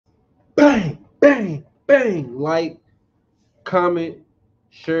bang, bang, bang. Like, comment,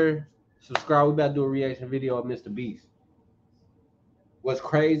 share, subscribe. We about to do a reaction video of Mr. Beast. What's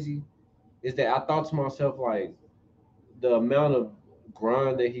crazy is that I thought to myself, like, the amount of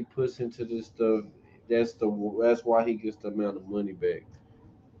grind that he puts into this stuff, that's why he gets the amount of money back.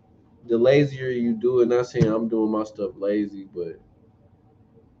 The lazier you do it, not saying I'm doing my stuff lazy, but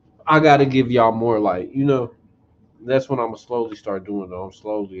I gotta give y'all more, like, that's when I'm gonna slowly start doing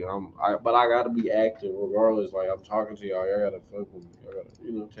it. But I gotta be active regardless. Like, I'm talking to y'all, y'all gotta fuck with me. Y'all gotta,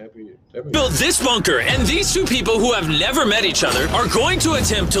 tap in. Built this bunker, and these two people who have never met each other are going to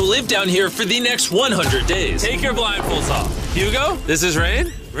attempt to live down here for the next 100 days. Take your blindfolds off. Hugo, this is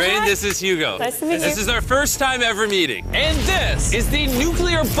Rain. Rain, this is Hugo. Nice to meet you. This is our first time ever meeting. And this is the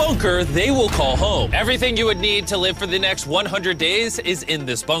nuclear bunker they will call home. Everything you would need to live for the next 100 days is in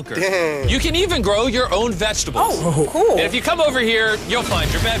this bunker. Dang. You can even grow your own vegetables. Oh, cool. And if you come over here, you'll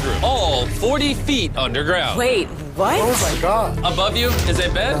find your bedroom, all 40 feet underground. Wait, what? Oh my god. Above you is a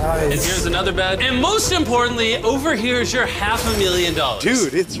bed, Nice. and here's another bed. And most importantly, over here is your $500,000.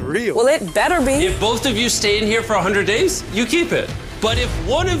 Dude, it's real. Well, it better be. If both of you stay in here for 100 days, you keep it. But if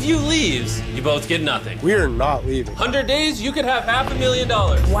one of you leaves, you both get nothing. We are not leaving. 100 days, you could have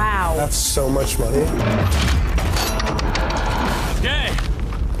 $500,000. Wow. That's so much money. Okay,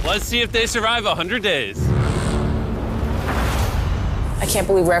 let's see if they survive 100 days. I can't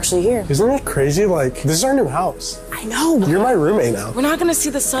believe we're actually here. Isn't that crazy? Like, this is our new house. I know. You're my roommate now. We're not gonna see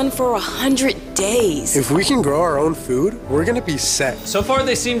the sun for 100 days. If we can grow our own food, we're gonna be set. So far,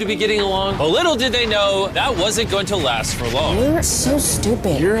 they seem to be getting along. But little did they know, that wasn't going to last for long. You're so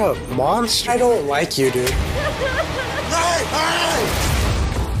stupid. You're a monster. I don't like you, dude.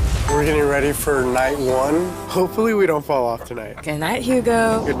 We're getting ready for night one. Hopefully we don't fall off tonight. Good night,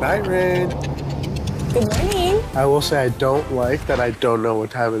 Hugo. Good night, Rain. Good morning. I will say I don't like that I don't know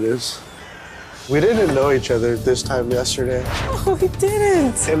what time it is. We didn't know each other this time yesterday. Oh, we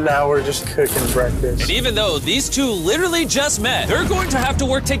didn't. And now we're just cooking breakfast. And even though these two literally just met, they're going to have to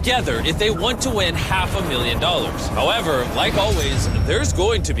work together if they want to win $500,000. However, like always, there's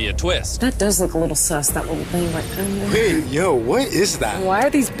going to be a twist. That does look a little sus, that little thing right there. Wait, yo, what is that? Why are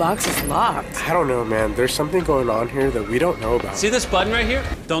these boxes locked? I don't know, man. There's something going on here that we don't know about. See this button right here?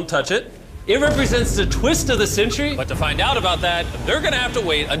 Don't touch it. It represents the twist of the century, but to find out about that, they're gonna have to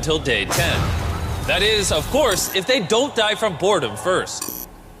wait until day 10. That is, of course, if they don't die from boredom first.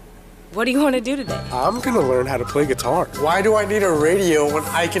 What do you want to do today? I'm gonna learn how to play guitar. Why do I need a radio when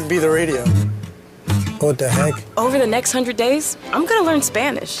I can be the radio? What the heck? Over the next 100 days, I'm gonna learn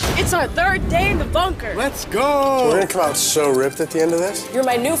Spanish. It's our 3rd day in the bunker. Let's go! We're gonna come out so ripped at the end of this. You're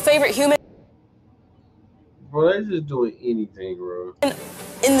my new favorite human Bro, they just doing anything, bro.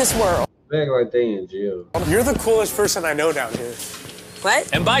 in this world. Back like they in jail. You're the coolest person I know down here. What?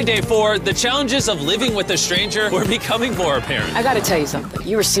 And by day 4, the challenges of living with a stranger were becoming more apparent. I gotta tell you something.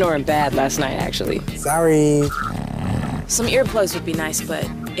 You were snoring bad last night, actually. Sorry. Some earplugs would be nice, but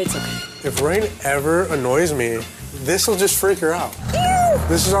it's okay. If Rain ever annoys me, this'll just freak her out.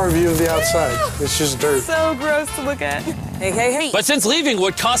 This is our view of the outside. It's just dirt. So gross to look at. Hey, hey, hey. But since leaving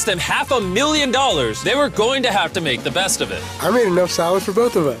would cost them $500,000, they were going to have to make the best of it. I made enough salad for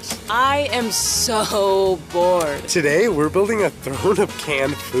both of us. I am so bored. Today, we're building a throne of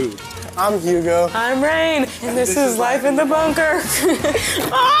canned food. I'm Hugo. I'm Rain, and this is life in the bunker.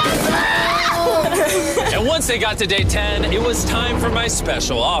 And once they got to day 10, it was time for my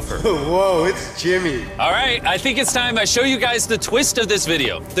special offer. Whoa, it's Jimmy. All right, I think it's time I show you guys the twist of this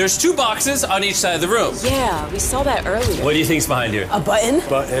video. There's 2 boxes on each side of the room. Yeah, we saw that earlier. What do you think's behind here? A button?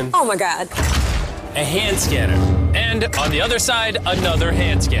 Button. Oh my God. A hand scanner. And on the other side, another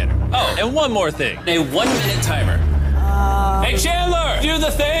hand scanner. Oh, and one more thing. A 1-minute timer. Hey, Chandler, do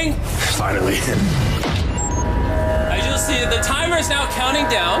the thing. Finally. As you'll see, the timer is now counting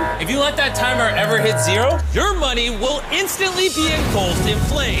down. If you let that timer ever hit 0, your money will instantly be engulfed in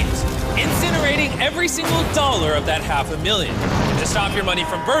flames, incinerating every single dollar of that $500,000. To stop your money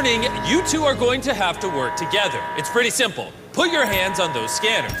from burning, you two are going to have to work together. It's pretty simple. Put your hands on those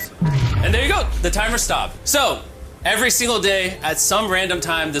scanners. And there you go, the timer stopped. So, every single day, at some random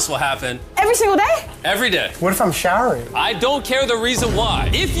time, this will happen. Every single day? Every day. What if I'm showering? I don't care the reason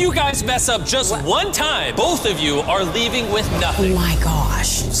why. If you guys mess up just one time, both of you are leaving with nothing. Oh my gosh.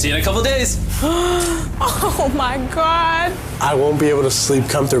 See you in a couple days. Oh my God. I won't be able to sleep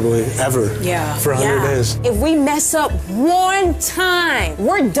comfortably, ever. Yeah. For 100 days. If we mess up one time,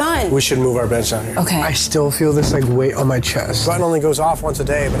 we're done. We should move our bench down here. Okay. I still feel this like weight on my chest. Button only goes off once a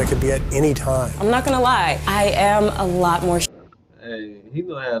day, but it could be at any time. I'm not gonna lie. I am a lot more Hey, he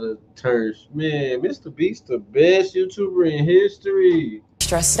know how to turn. Man, Mr. Beast, the best YouTuber in history.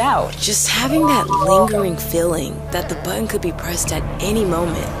 stressed out. Just having that lingering feeling that the button could be pressed at any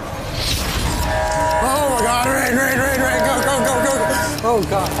moment. Oh my God, rain, go, go, go, go. Oh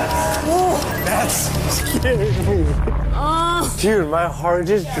God, that's scaring me. Dude, my heart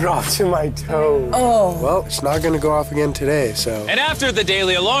just dropped to my toes. Oh. Well, it's not gonna go off again today, so. And after the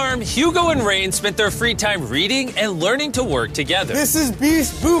daily alarm, Hugo and Rain spent their free time reading and learning to work together. This is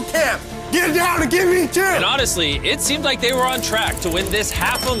Beast Boot Camp. Get down and give me two. And honestly, it seemed like they were on track to win this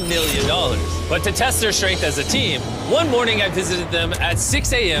 $500,000. But to test their strength as a team, one morning I visited them at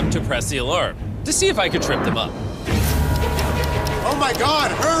 6 a.m. to press the alarm to see if I could trip them up. Oh my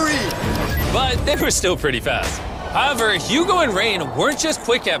God, hurry! But they were still pretty fast. However, Hugo and Rain weren't just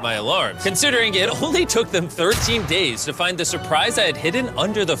quick at my alarm, considering it only took them 13 days to find the surprise I had hidden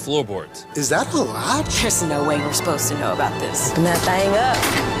under the floorboards. Is that a latch? There's no way we're supposed to know about this. Open that thing up.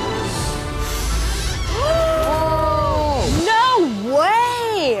 No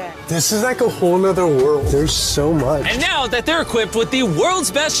way! This is like a whole nother world. There's so much. And now that they're equipped with the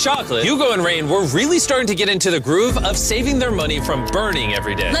world's best chocolate, Hugo and Rain were really starting to get into the groove of saving their money from burning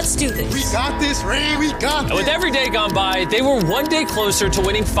every day. Let's do this. We got this, Ray, we got And with every day gone by, they were one day closer to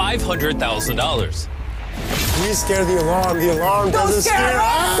winning $500,000. We scare the alarm doesn't scare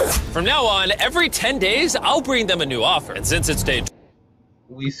us. From now on, every 10 days, I'll bring them a new offer. And since it's day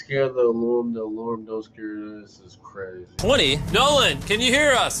We scare the alarm don't scare us. This is crazy. 20, Nolan, can you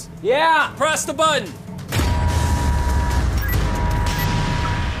hear us? Yeah. Press the button.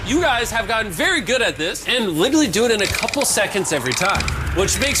 You guys have gotten very good at this and literally do it in a couple seconds every time,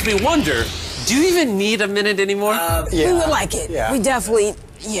 which makes me wonder, do you even need a minute anymore? We would like it. Yeah. We definitely,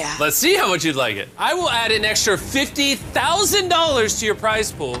 yeah. Let's see how much you'd like it. I will add an extra $50,000 to your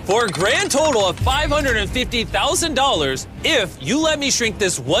prize pool for a grand total of $550,000 if you let me shrink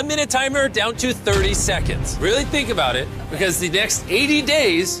this 1 minute timer down to 30 seconds. Really think about it, because the next 80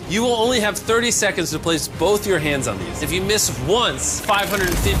 days, you will only have 30 seconds to place both your hands on these. If you miss once,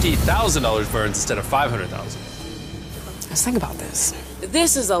 $550,000 burns instead of $500,000. Let's think about this.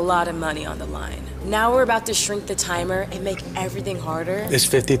 This is a lot of money on the line. Now we're about to shrink the timer and make everything harder. Is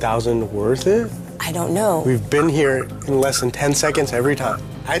 50,000 worth it? I don't know. We've been here in less than 10 seconds every time.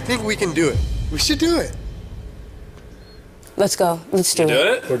 I think we can do it. We should do it. Let's go. Let's do Do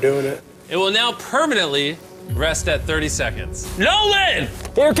it. it? We're doing it. It will now permanently rest at 30 seconds. Nolan!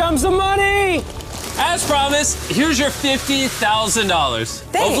 Here comes the money! As promised, here's your $50,000.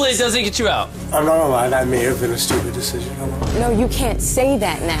 Hopefully it doesn't get you out. I'm not gonna lie, that may have been a stupid decision. No, you can't say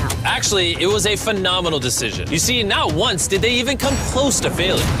that now. Actually, it was a phenomenal decision. You see, not once did they even come close to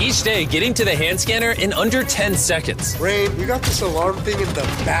failing. Each day, getting to the hand scanner in under 10 seconds. Rain, we got this alarm thing in the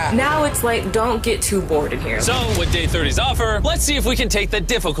back. Now it's like, don't get too bored in here. So, with day 30's offer, let's see if we can take the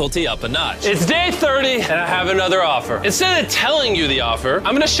difficulty up a notch. It's day 30, and I have another offer. Instead of telling you the offer,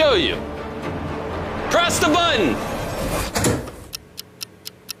 I'm gonna show you. Press the button!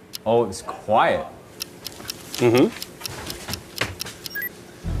 Oh, it's quiet.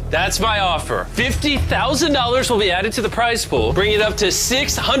 That's my offer. $50,000 will be added to the prize pool, bring it up to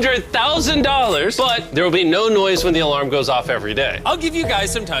 $600,000, but there will be no noise when the alarm goes off every day. I'll give you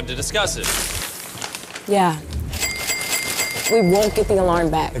guys some time to discuss it. Yeah. We won't get the alarm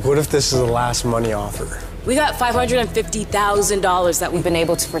back. Like, what if this is the last money offer? We got $550,000 that we've been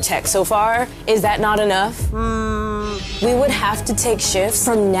able to protect so far. Is that not enough? We would have to take shifts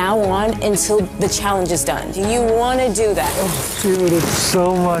from now on until the challenge is done. Do you want to do that? Dude, it's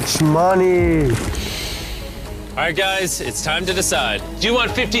so much money. All right, guys, it's time to decide. Do you want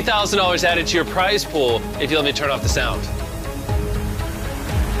 $50,000 added to your prize pool if you let me turn off the sound?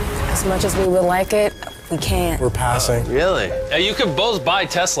 As much as we would like it, we can't. We're passing. Really? Now, you could both buy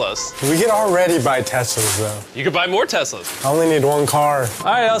Teslas. We could already buy Teslas, though. You could buy more Teslas. I only need one car. All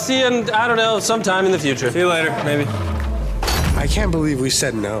right, I'll see you in, I don't know, sometime in the future. See you later, maybe. I can't believe we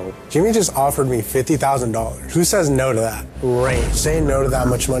said no. Jimmy just offered me $50,000. Who says no to that? Rain. Saying no to that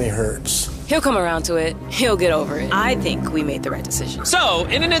much money hurts. He'll come around to it. He'll get over it. I think we made the right decision. So,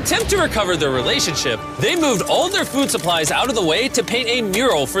 in an attempt to recover their relationship, they moved all their food supplies out of the way to paint a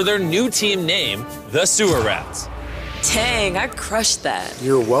mural for their new team name, the Sewer Rats. Dang, I crushed that.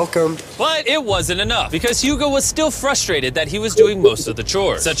 You're welcome. But it wasn't enough, because Hugo was still frustrated that he was doing most of the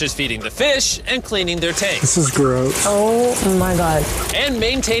chores, such as feeding the fish and cleaning their tanks, This is gross. Oh my God. and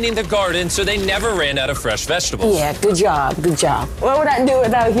maintaining the garden so they never ran out of fresh vegetables. Yeah, good job, good job. What would I do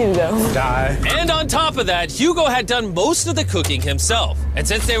without you, though? Die. And on top of that, Hugo had done most of the cooking himself. And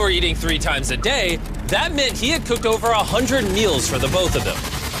since they were eating 3 times a day, that meant he had cooked over 100 meals for the both of them.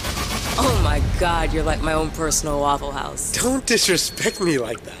 Oh my God, you're like my own personal Waffle House. Don't disrespect me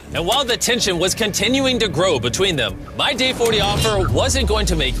like that. And while the tension was continuing to grow between them, my day 40 offer wasn't going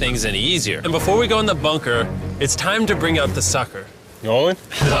to make things any easier. And before we go in the bunker, it's time to bring out the sucker. Nolan?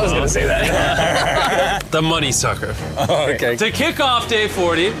 I was gonna say that. The money sucker. Oh, okay. To kick off day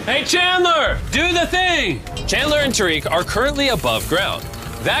 40, hey Chandler, do the thing! Chandler and Tariq are currently above ground,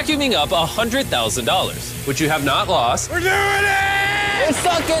 vacuuming up $100,000, which you have not lost. We're doing it! We're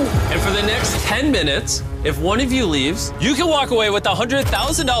sucking. And for the next 10 minutes, if one of you leaves, you can walk away with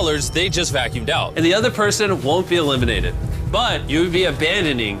 $100,000 they just vacuumed out, and the other person won't be eliminated. But you would be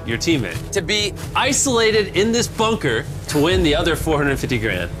abandoning your teammate to be isolated in this bunker to win the other 450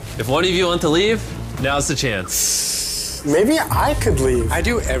 grand. If one of you want to leave, now's the chance. Maybe I could leave. I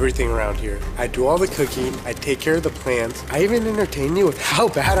do everything around here. I do all the cooking. I take care of the plants. I even entertain you with how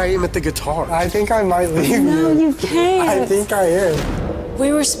bad I am at the guitar. I think I might leave. No, you can't. I think I am.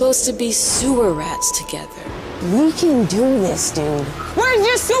 We were supposed to be sewer rats together. We can do this, dude. We're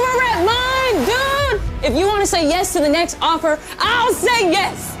just sewer rat mine, dude! If you want to say yes to the next offer, I'll say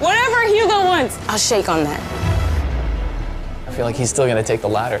yes. Whatever Hugo wants, I'll shake on that. I feel like he's still gonna take the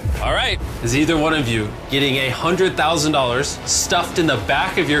ladder. All right, is either one of you getting $100,000 stuffed in the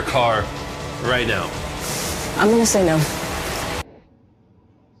back of your car right now? I'm gonna say no.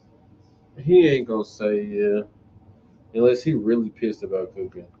 He ain't gonna say yeah. Unless he really pissed about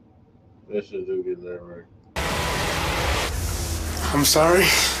cooking. That shit do get that right. I'm sorry.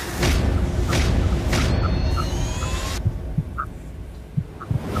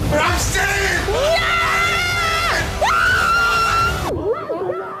 But I'm staying!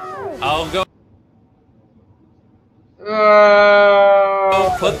 I'll go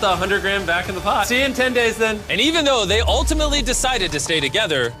put the 100 grand back in the pot. See you in 10 days then. And even though they ultimately decided to stay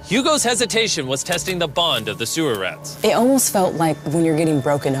together, Hugo's hesitation was testing the bond of the sewer rats. It almost felt like when you're getting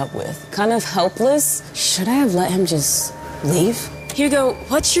broken up with. Kind of helpless. Should I have let him just leave? Hugo,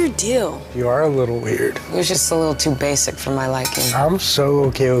 what's your deal? You are a little weird. It was just a little too basic for my liking. I'm so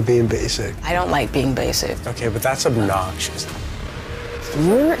okay with being basic. I don't like being basic. Okay, but that's obnoxious.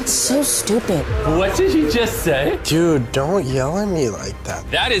 You're so stupid. What did you just say? Dude, don't yell at me like that.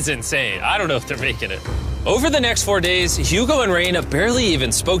 That is insane. I don't know if they're making it. Over the next 4 days, Hugo and Rain barely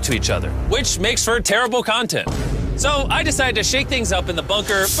even spoke to each other, which makes for terrible content. So I decided to shake things up in the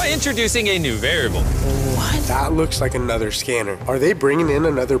bunker by introducing a new variable. What? That looks like another scanner. Are they bringing in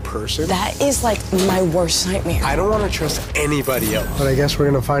another person? That is like my worst nightmare. I don't want to trust anybody else. But I guess we're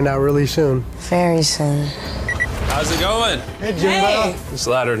gonna find out really soon. Very soon. How's it going? Hey, Jimbo. This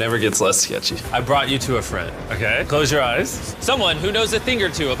ladder never gets less sketchy. I brought you to a friend, okay? Close your eyes. Someone who knows a thing or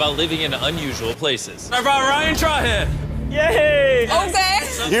two about living in unusual places. I brought Ryan Trahan. Yay!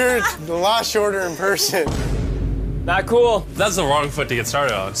 Okay. You're a lot shorter in person. Not cool. That's the wrong foot to get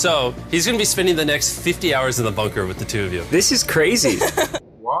started on. So he's gonna be spending the next 50 hours in the bunker with the two of you. This is crazy.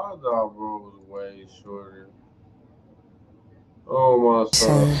 Wild Dog Bro was way shorter. Oh my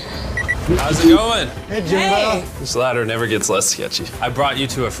son. How's it going? Hey, Jimbo. This ladder never gets less sketchy. I brought you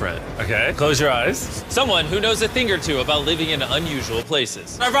to a friend, okay? Close your eyes. Someone who knows a thing or two about living in unusual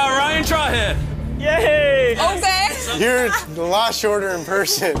places. I brought Ryan Trahan. Yay! Okay. You're a lot shorter in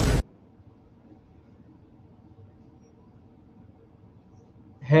person.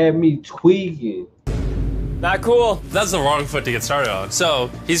 Had me tweaking. Not cool. That's the wrong foot to get started on. So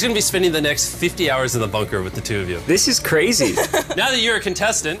he's gonna be spending the next 50 hours in the bunker with the two of you. This is crazy. Now that you're a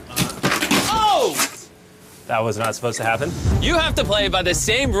contestant, oh! That was not supposed to happen. You have to play by the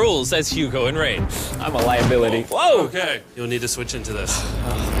same rules as Hugo and Rain. I'm a liability. Whoa! Okay, you'll need to switch into this.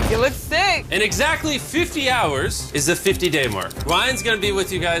 You look sick. In exactly 50 hours is the 50-day mark. Ryan's gonna be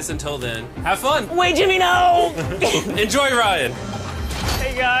with you guys until then. Have fun. Wait, Jimmy, no. Enjoy Ryan.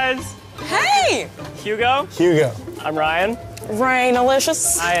 Hey guys, Hey. Hugo. Hugo. I'm Ryan. Rain,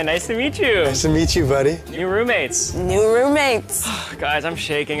 Alicious. Hi, nice to meet you. Nice to meet you, buddy. New roommates. New roommates. Guys, I'm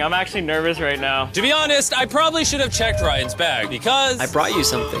shaking. I'm actually nervous right now. To be honest, I probably should have checked Ryan's bag because I brought you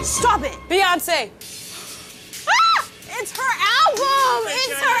something. Stop it. Beyonce. Ah! It's her album.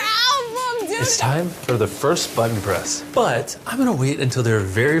 It's her album, dude. it's time for the first button press. But I'm gonna wait until they're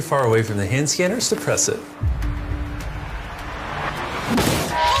very far away from the hand scanners to press it.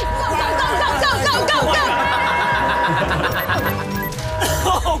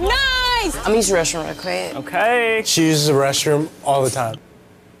 Nice! I'm using the restroom real quick. Okay. She uses the restroom all the time.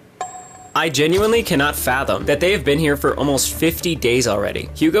 I genuinely cannot fathom that they have been here for almost 50 days already.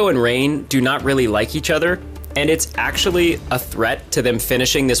 Hugo and Rain do not really like each other, and it's actually a threat to them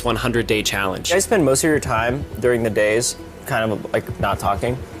finishing this 100-day challenge. You guys spend most of your time during the days kind of like not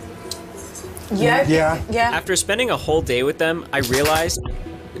talking? Yeah. Yeah. Yeah. After spending a whole day with them, I realized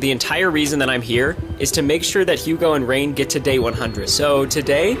the entire reason that I'm here is to make sure that Hugo and Rain get to day 100. So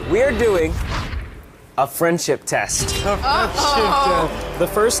today, We're doing a friendship test. The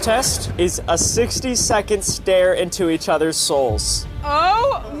first test is a 60-second stare into each other's souls.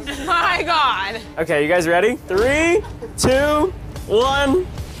 Oh my God. Okay, you guys ready? 3, 2, 1.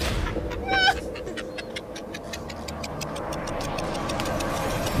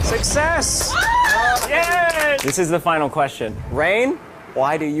 Success! Yay! This is the final question. Rain,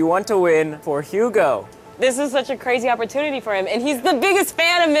 why do you want to win for Hugo? This is such a crazy opportunity for him, and he's the biggest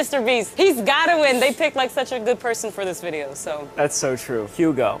fan of Mr. Beast. He's gotta win. They picked like such a good person for this video, so. That's so true.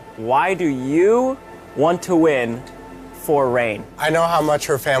 Hugo, why do you want to win for Rain? I know how much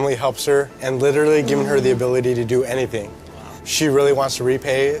her family helps her and literally giving her the ability to do anything. She really wants to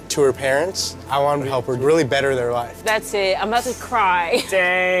repay it to her parents. I want to help her really better their life. That's it. I'm about to cry.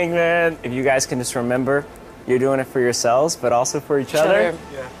 Dang, man. If you guys can just remember, you're doing it for yourselves, but also for each other.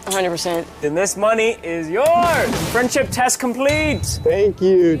 Yeah. 100%. Then this money is yours. Friendship test complete. Thank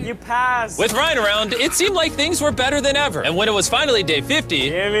you. You passed. With Ryan around, it seemed like things were better than ever. And when it was finally day 50,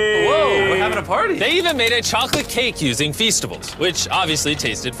 Jimmy. whoa, we're having a party. They even made a chocolate cake using Feastables, which obviously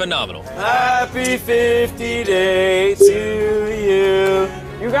tasted phenomenal. Happy 50 day to you.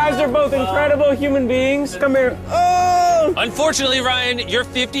 You guys are both incredible human beings. Come here. Oh! Unfortunately, Ryan, your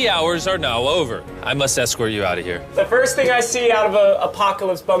 50 hours are now over. I must escort you out of here. The first thing I see out of a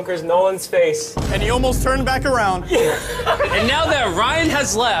apocalypse bunker is Nolan's face. And he almost turned back around. And now that Ryan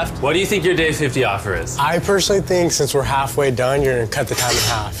has left, what do you think your day 50 offer is? I personally think since we're halfway done, you're gonna cut the time in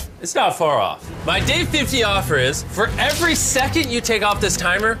half. It's not far off. My day 50 offer is, for every second you take off this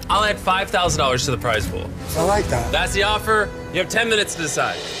timer, I'll add $5,000 to the prize pool. I like that. That's the offer. You have 10 minutes to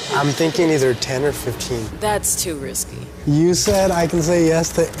decide. I'm thinking either 10 or 15. That's too risky. You said I can say yes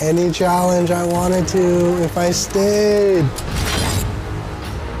to any challenge I wanted to if I stayed.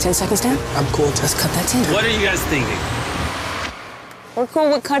 10 seconds down? I'm cool. Let's cut that 10. What are you guys thinking? We're cool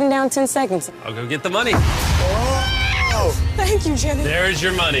with cutting down 10 seconds. I'll go get the money. Thank you, Jimmy. There's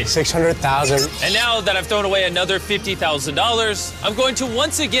your money. 600,000. And now that I've thrown away another $50,000, I'm going to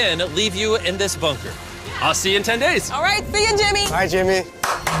once again leave you in this bunker. I'll see you in 10 days. All right, see you, Jimmy. Bye, Jimmy.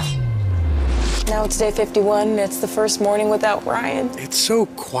 Now it's day 51. It's the first morning without Ryan. It's so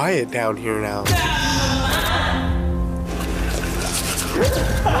quiet down here now.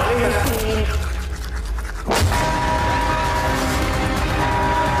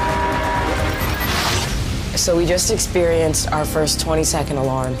 So we just experienced our first 20-second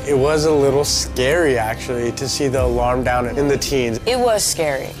alarm. It was a little scary, actually, to see the alarm down in the teens. It was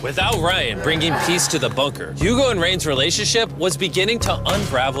scary. Without Ryan bringing peace to the bunker, Hugo and Rain's relationship was beginning to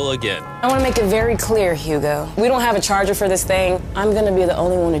unravel again. I want to make it very clear, Hugo. We don't have a charger for this thing. I'm going to be the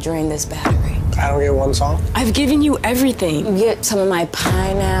only one to drain this battery. I don't get one song? I've given you everything. You get some of my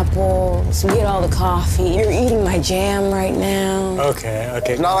pineapples, you get all the coffee. You're eating my jam right now. Okay.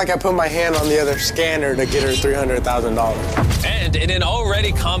 It's not like I put my hand on the other scanner to get her $300,000. And in an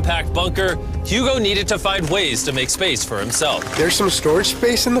already compact bunker, Hugo needed to find ways to make space for himself. There's some storage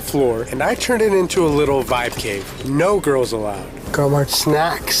space in the floor, and I turned it into a little vibe cave. No girls allowed. Got my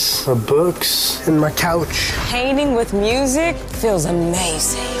snacks, my books, and my couch. Painting with music feels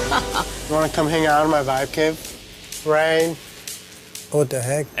amazing. You want to come hang out in my vibe cave? Rain? What the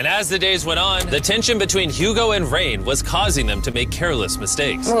heck? And as the days went on, the tension between Hugo and Rain was causing them to make careless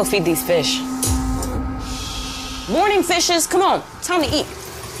mistakes. I'm gonna feed these fish. Morning, fishes. Come on, time to eat.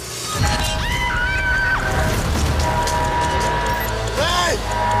 Hey!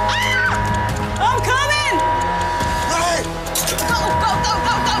 I'm coming! Hey! Go!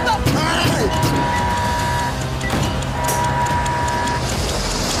 Hey!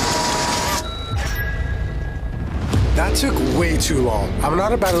 That took way too long. I'm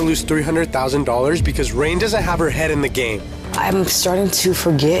not about to lose $300,000 because Rain doesn't have her head in the game. I'm starting to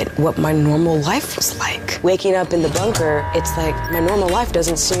forget what my normal life was like. Waking up in the bunker, it's like my normal life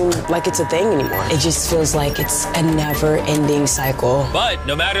doesn't seem like it's a thing anymore. It just feels like it's a never-ending cycle. But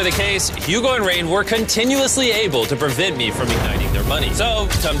no matter the case, Hugo and Rain were continuously able to prevent me from igniting their money. So,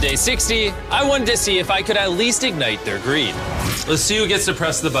 come day 60, I wanted to see if I could at least ignite their greed. Let's see who gets to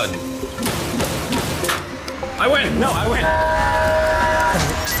press the button. I win! No, I win!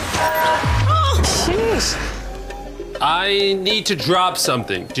 Oh, jeez. I need to drop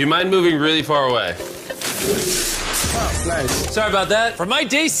something. Do you mind moving really far away? Oh, nice. Sorry about that. For my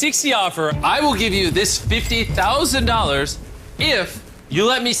day 60 offer, I will give you this $50,000 if You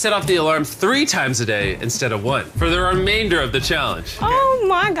let me set off the alarm 3 times a day instead of 1 for the remainder of the challenge. Oh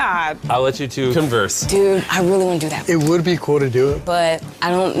my God. I'll let you two converse. Dude, I really want to do that. It would be cool to do it. But I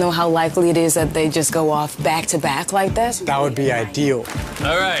don't know how likely it is that they just go off back to back like this. That would be ideal.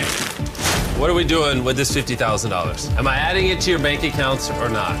 All right. What are we doing with this $50,000? Am I adding it to your bank accounts or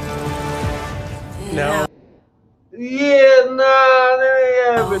not? No. Yeah, nah, that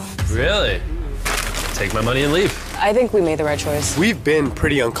ain't happening. Really? Take my money and leave. I think we made the right choice. We've been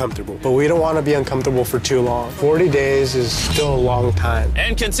pretty uncomfortable, but we don't want to be uncomfortable for too long. 40 days is still a long time.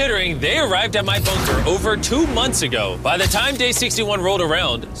 And considering they arrived at my bunker over 2 months ago, by the time day 61 rolled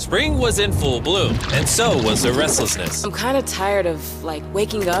around, spring was in full bloom, and so was their restlessness. I'm kind of tired of, like,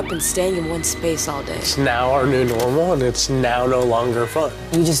 waking up and staying in one space all day. It's now our new normal, and it's now no longer fun.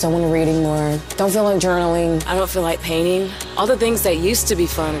 You just don't want to read anymore. Don't feel like journaling. I don't feel like painting. All the things that used to be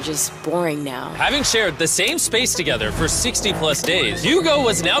fun are just boring now. Having shared the same space together for 60+ days, Hugo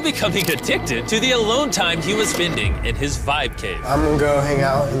was now becoming addicted to the alone time he was spending in his vibe cave. I'm gonna go hang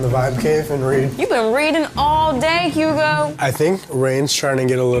out in the vibe cave and read. You've been reading all day, Hugo. I think Rain's trying to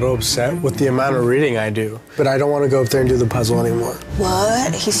get a little upset with the amount of reading I do, but I don't want to go up there and do the puzzle anymore.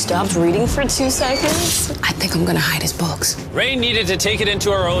 What? He stopped reading for 2 seconds? I think I'm gonna hide his books. Rain needed to take it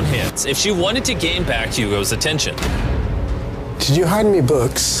into her own hands if she wanted to gain back Hugo's attention. Did you hide me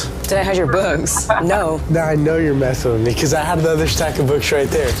books? Did I hide your books? No. Now I know you're messing with me because I had the other stack of books right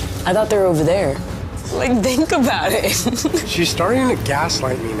there. I thought they were over there. Like, think about it. She's starting to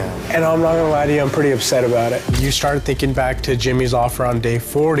gaslight me now. And I'm not gonna lie to you, I'm pretty upset about it. You started thinking back to Jimmy's offer on day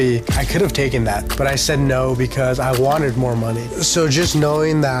 40. I could have taken that, but I said no because I wanted more money. So just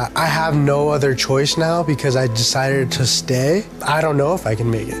knowing that I have no other choice now because I decided to stay, I don't know if I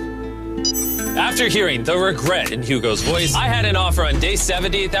can make it. After hearing the regret in Hugo's voice, I had an offer on day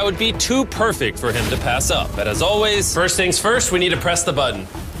 70 that would be too perfect for him to pass up. But as always, first things first, we need to press the button.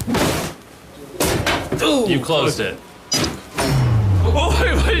 Ooh, you closed it. Oh,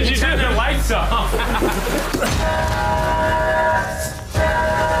 wait, what did you turn the lights off?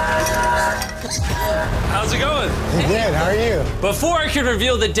 How's it going? Good, how are you? Before I could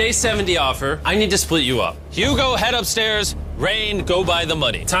reveal the day 70 offer, I need to split you up. Hugo, head upstairs. Rain, go buy the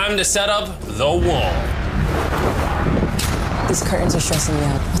money. Time to set up the wall. These curtains are stressing me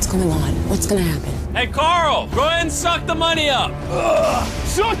out. What's going on? What's gonna happen? Hey, Carl, go ahead and suck the money up.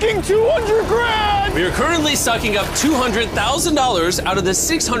 Sucking 200 grand! We are currently sucking up $200,000 out of the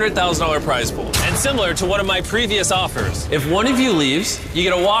 $600,000 prize pool. And similar to one of my previous offers, if one of you leaves, you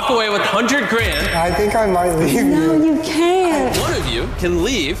get to walk away with 100 grand. I think I might leave you. No, you can't. One of you can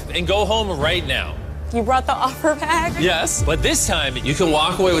leave and go home right now. You brought the offer back? Yes, but this time you can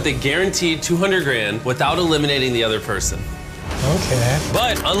walk away with a guaranteed 200 grand without eliminating the other person. Okay.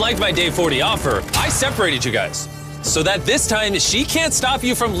 But unlike my day 40 offer, I separated you guys so that this time she can't stop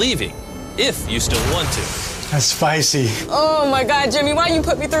you from leaving if you still want to. That's spicy. Oh my God, Jimmy, why you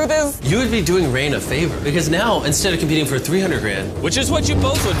put me through this? You would be doing Rain a favor because now instead of competing for 300 grand, which is what you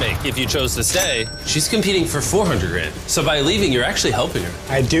both would make if you chose to stay, she's competing for 400 grand. So by leaving, you're actually helping her.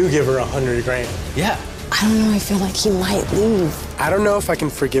 I do give her 100 grand. Yeah. I don't know, I feel like he might leave. I don't know if I can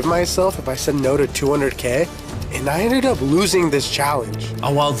forgive myself if I said no to 200K, and I ended up losing this challenge.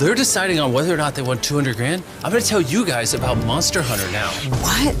 And while they're deciding on whether or not they want 200 grand, I'm gonna tell you guys about Monster Hunter Now.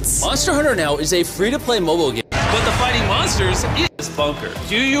 What? Monster Hunter Now is a free-to-play mobile game, but the fighting monsters is bunker.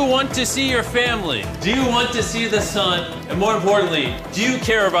 Do you want to see your family? Do you want to see the sun? And more importantly, do you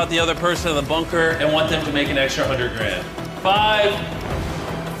care about the other person in the bunker and want them to make an extra 100 grand? 5,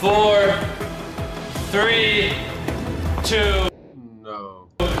 4, 3, 2. No.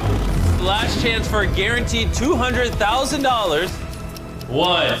 Last chance for a guaranteed $200,000.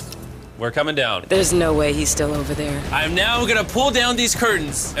 1. We're coming down. There's no way he's still over there. I'm now gonna pull down these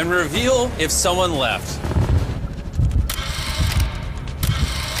curtains and reveal if someone left.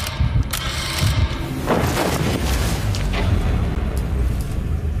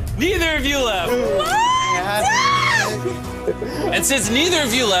 Neither of you left. And since neither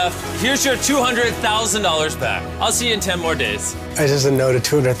of you left, here's your $200,000 back. I'll see you in 10 more days. I just said no to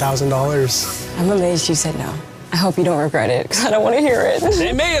 $200,000. I'm amazed you said no. I hope you don't regret it, because I don't want to hear it.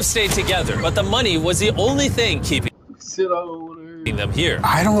 They may have stayed together, but the money was the only thing keeping them here.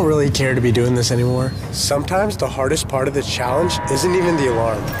 I don't really care to be doing this anymore. Sometimes the hardest part of the challenge isn't even the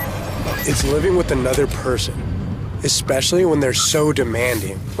alarm. It's living with another person, especially when they're so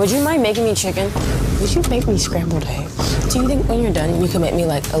demanding. Would you mind making me chicken? Would you make me scrambled eggs? Do you think when you're done, you can make me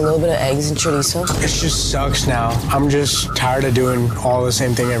like a little bit of eggs and chorizo? It just sucks now. I'm just tired of doing all the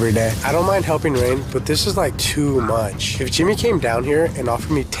same thing every day. I don't mind helping Rain, but this is like too much. If Jimmy came down here and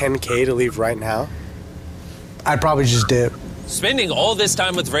offered me $10K to leave right now, I'd probably just dip. Spending all this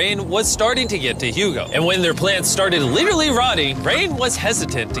time with Rain was starting to get to Hugo. And when their plants started literally rotting, Rain was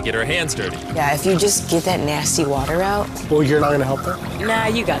hesitant to get her hands dirty. Yeah, if you just get that nasty water out. Well, you're not gonna help her? Nah,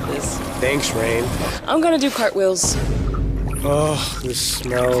 you got this. Thanks, Rain. I'm gonna do cartwheels. Oh, this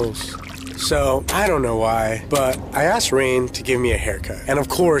smells. So, I don't know why, but I asked Rain to give me a haircut. And of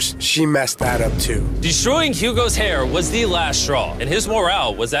course, she messed that up too. Destroying Hugo's hair was the last straw, and his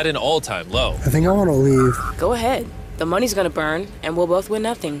morale was at an all-time low. I think I want to leave. Go ahead. The money's gonna burn, and we'll both win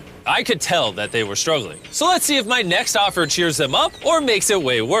nothing. I could tell that they were struggling. So let's see if my next offer cheers them up or makes it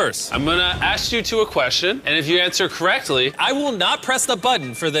way worse. I'm gonna ask you a question, and if you answer correctly, I will not press the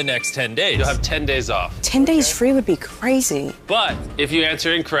button for the next 10 days. You'll have 10 days off. 10 days free would be crazy. But if you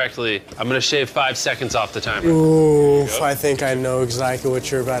answer incorrectly, I'm gonna shave 5 seconds off the timer. Oof, I think I know exactly what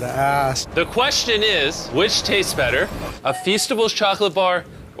you're about to ask. The question is, which tastes better, a Feastables chocolate bar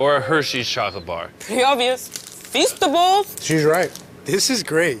or a Hershey's chocolate bar? Pretty obvious. Feastables. She's right. This is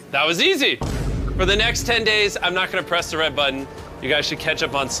great. That was easy. For the next 10 days, I'm not gonna press the red button. You guys should catch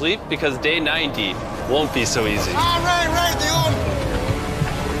up on sleep because day 90 won't be so easy.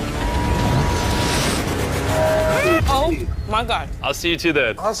 Oh my God. I'll see you two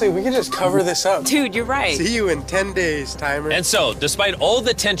then. Honestly, we can just cover this up. Dude, you're right. See you in 10 days, timer. And so, despite all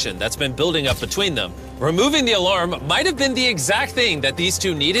the tension that's been building up between them, removing the alarm might have been the exact thing that these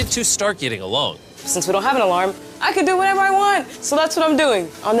two needed to start getting along. Since we don't have an alarm, I can do whatever I want. So that's what I'm doing.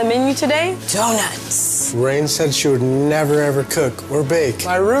 On the menu today, donuts. Rain said she would never ever cook or bake.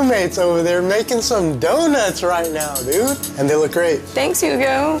 My roommate's over there making some donuts right now, dude. And they look great. Thanks,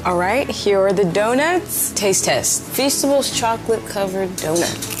 Hugo. All right, here are the donuts. Taste test. Feastables chocolate covered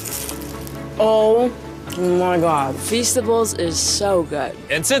donut. Oh my God. Feastables is so good.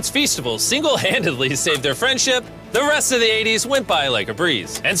 And since Feastables single-handedly saved their friendship, the rest of the 80s went by like a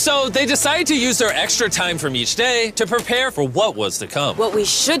breeze. And so they decided to use their extra time from each day to prepare for what was to come. What we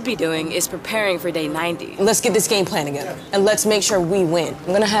should be doing is preparing for day 90. Let's get this game plan together. And let's make sure we win.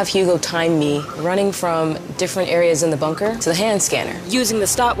 I'm gonna have Hugo time me running from different areas in the bunker to the hand scanner. Using the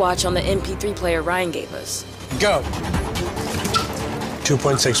stopwatch on the MP3 player Ryan gave us. Go.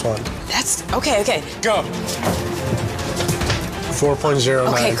 2.61. That's, okay. Go. 4.09.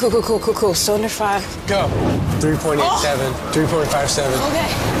 Okay, cool. So under 5. Go. 3.87. 3.57. Okay.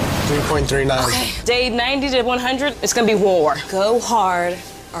 3.39. Okay. Day 90 to 100, it's gonna be war. Go hard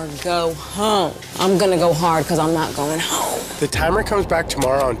or go home. I'm gonna go hard because I'm not going home. The timer comes back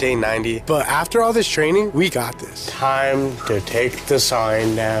tomorrow on day 90, but after all this training, we got this. Time to take the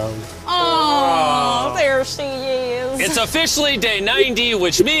sign down. Oh, there she is. It's officially day 90,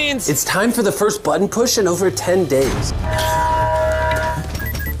 which means it's time for the first button push in over 10 days.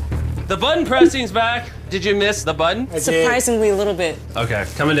 The button pressing's back. Did you miss the button? Surprisingly, a little bit. Okay,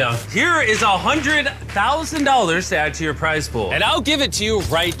 coming down. Here is $100,000 to add to your prize pool. And I'll give it to you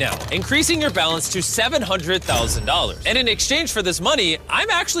right now, increasing your balance to $700,000. And in exchange for this money, I'm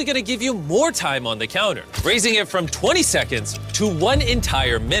actually gonna give you more time on the counter, raising it from 20 seconds to 1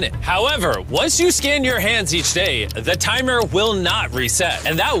 entire minute. However, once you scan your hands each day, the timer will not reset.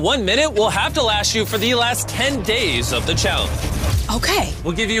 And that 1 minute will have to last you for the last 10 days of the challenge. Okay.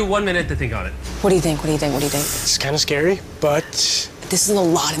 We'll give you 1 minute to think on it. What do you think? It's kind of scary, but this is a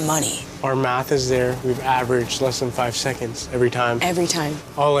lot of money. Our math is there. We've averaged less than 5 seconds every time. Every time.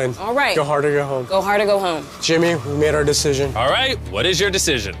 All in. All right. Go hard or go home. Go hard or go home. Jimmy, we made our decision. All right, what is your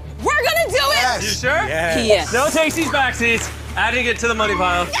decision? We're gonna do it! Yes. You sure? Yes. No takesies, backsies. Adding it to the money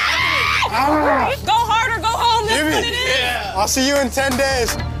pile. Go hard or go home. That's Jimmy. what it is. Yeah. I'll see you in 10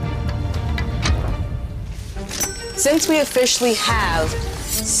 days. Since we officially have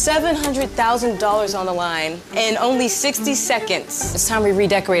 $700,000 on the line in only 60 seconds, it's time we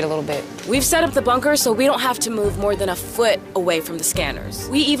redecorate a little bit. We've set up the bunker so we don't have to move more than a foot away from the scanners.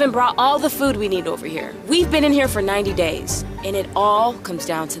 We even brought all the food we need over here. We've been in here for 90 days, and it all comes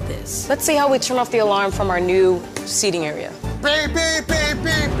down to this. Let's see how we turn off the alarm from our new seating area. Beep, beep, beep,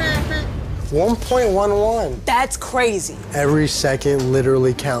 beep, beep, beep. 1.11. That's crazy. Every second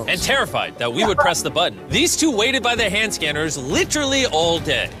literally counts. And terrified that we would press the button, these two waited by the hand scanners literally all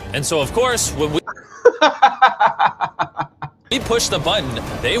day. And so, of course, when we pushed the button,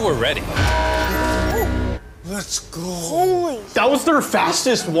 they were ready. Let's go. Holy. That was their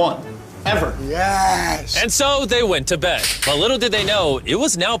fastest one ever. Yes. And so they went to bed. But little did they know, it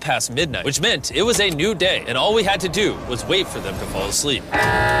was now past midnight, which meant it was a new day, and all we had to do was wait for them to fall asleep.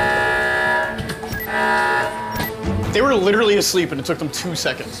 They were literally asleep and it took them 2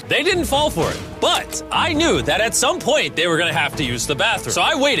 seconds. They didn't fall for it, but I knew that at some point they were gonna have to use the bathroom. So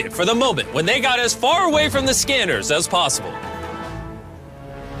I waited for the moment when they got as far away from the scanners as possible.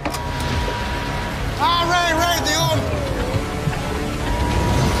 All right,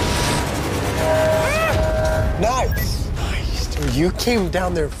 You came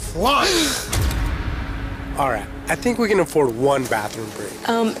down there flying. All right, I think we can afford one bathroom break.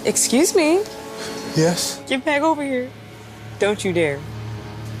 Excuse me. Yes? Get back over here. Don't you dare.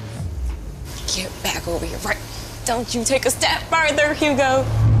 Get back over here. Right. Don't you take a step further, Hugo.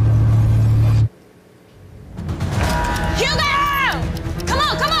 Hugo! Come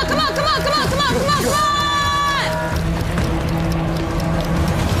on, come on, come on, come on, come on, come on, come on, come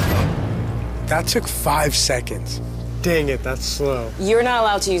on! That took 5 seconds. Dang it, that's slow. You're not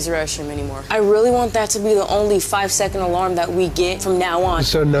allowed to use the restroom anymore. I really want that to be the only 5-second alarm that we get from now on.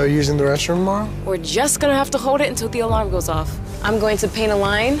 So no using the restroom tomorrow? We're just gonna have to hold it until the alarm goes off. I'm going to paint a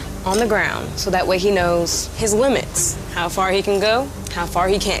line on the ground so that way he knows his limits. How far he can go, how far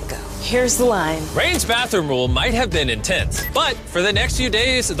he can't go. Here's the line. Rain's bathroom rule might have been intense, but for the next few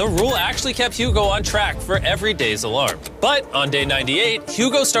days, the rule actually kept Hugo on track for every day's alarm. But on day 98,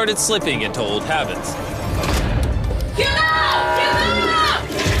 Hugo started slipping into old habits. Hugo! Hugo!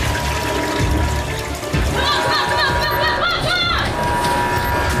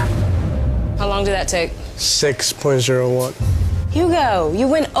 How long did that take? 6.01. Hugo, you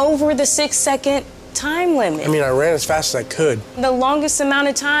went over the 6-second time limit. I mean, I ran as fast as I could. The longest amount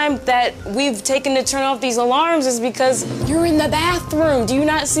of time that we've taken to turn off these alarms is because you're in the bathroom. Do you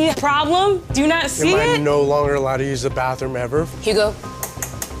not see a problem? Do you not see Am I it? no longer allowed to use the bathroom ever? Hugo,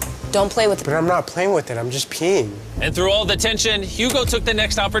 don't play with it. But I'm not playing with it, I'm just peeing. And through all the tension, Hugo took the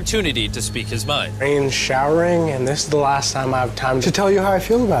next opportunity to speak his mind. Rain's showering, and this is the last time I have time to tell you how I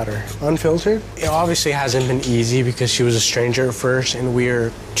feel about her, unfiltered. It obviously hasn't been easy because she was a stranger at first, and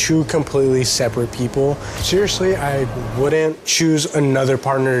we're two completely separate people. Seriously, I wouldn't choose another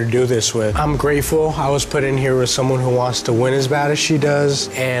partner to do this with. I'm grateful I was put in here with someone who wants to win as bad as she does,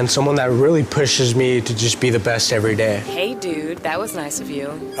 and someone that really pushes me to just be the best every day. Hey, dude, that was nice of you.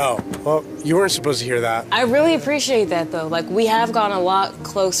 Oh, well, you weren't supposed to hear that. I really appreciate that, though. Like, we have gotten a lot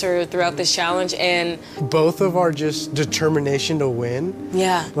closer throughout this challenge, and both of our just determination to win.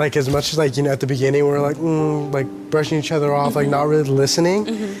 yeah. Like, as much as, like, you know, at the beginning, we're like brushing each other off, like, not really listening.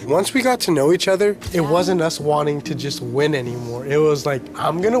 Once we got to know each other, it wasn't us wanting to just win anymore. It was like,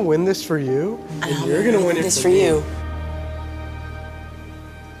 I'm gonna win this for you, and you're gonna win it for you.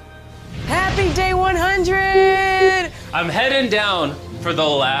 Happy day 100! I'm heading down for the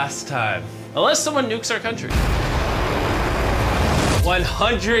last time. Unless someone nukes our country.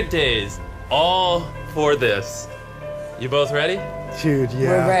 100 days, all for this. You both ready? Dude, yeah.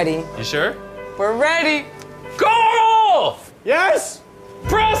 We're ready. You sure? We're ready. Go! Yes!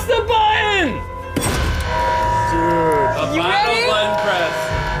 Press the button! Dude. The You final ready? button press.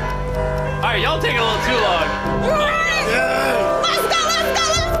 All right, y'all take a little too long. You ready? Yeah. Let's go, let's go,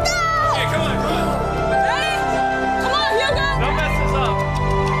 let's go! Okay, come on, come on. Ready? Come on, Hugo! Don't mess this up.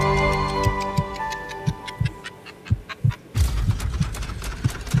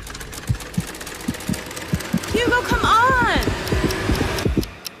 Hugo, come on!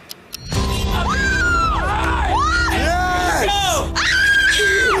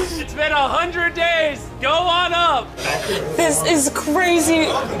 It's been 100 days. Go on up. This is crazy.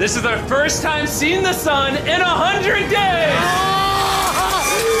 This is our first time seeing the sun in 100 days.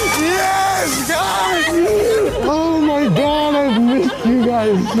 Yes, guys! Oh my God, I've missed you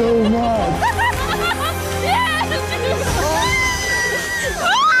guys so much.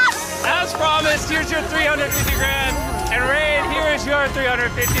 As promised, here's your 350 grand. And Rain, here is your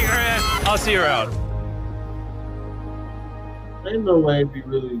 350 grand. I'll see you around. Ain't no way it'd be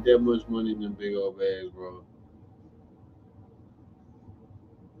really that much money in them big old bags, bro.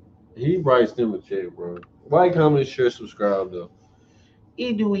 He writes them a check, bro. Like, comment, share, subscribe, though.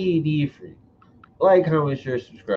 It do it different. Like, comment, share, subscribe.